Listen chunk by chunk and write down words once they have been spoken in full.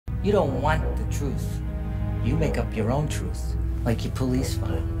You don't want the truth. You make up your own truth, like your police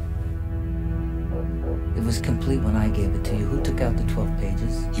file. It was complete when I gave it to you. Who took out the 12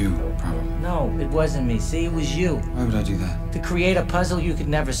 pages? You, probably. No, it wasn't me. See, it was you. Why would I do that? To create a puzzle you could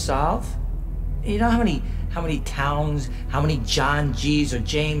never solve? You know how many towns, how many John G's or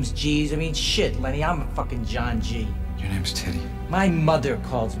James G's? I mean, shit, Lenny, I'm a fucking John G. Your name's Teddy. My mother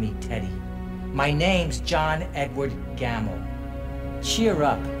calls me Teddy. My name's John Edward Gamble. Cheer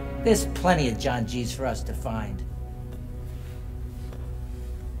up. There's plenty of John G's for us to find.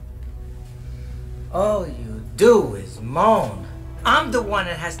 All you do is moan. I'm the one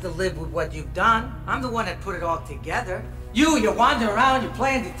that has to live with what you've done. I'm the one that put it all together. You wander around, you're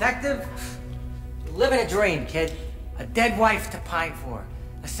playing detective. You're living a dream, kid. A dead wife to pine for.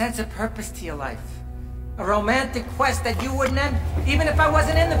 A sense of purpose to your life. A romantic quest that you wouldn't end, even if I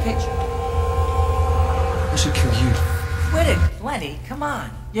wasn't in the picture. I should kill you. Quit it, Lenny, come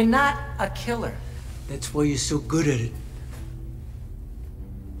on. You're not a killer. That's why you're so good at it.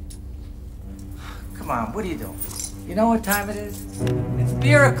 Come on, what are you doing? You know what time it is? It's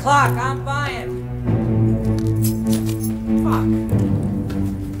beer o'clock, I'm buying. Fuck.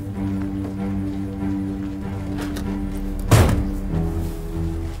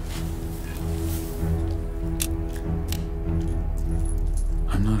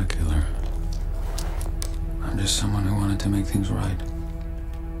 I'm not a killer. I'm just someone who wanted to make things right.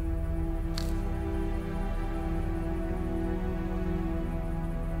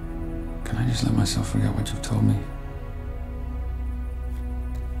 Can I just let myself forget what you've told me?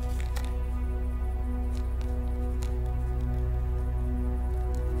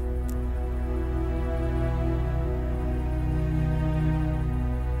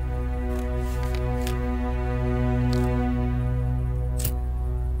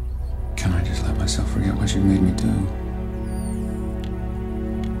 Can I just let myself forget what you made me do?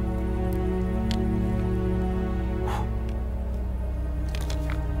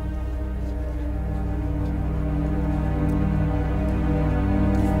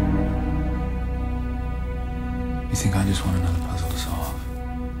 You think I just want another puzzle to solve?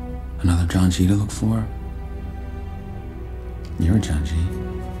 Another John G to look for? You're a John G.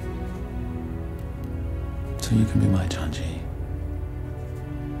 So you can be my John G.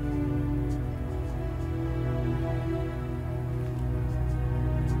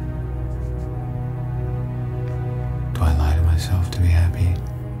 Do I lie to myself to be happy?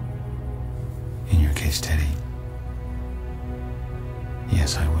 In your case, Teddy.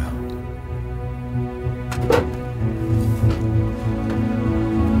 Yes, I will.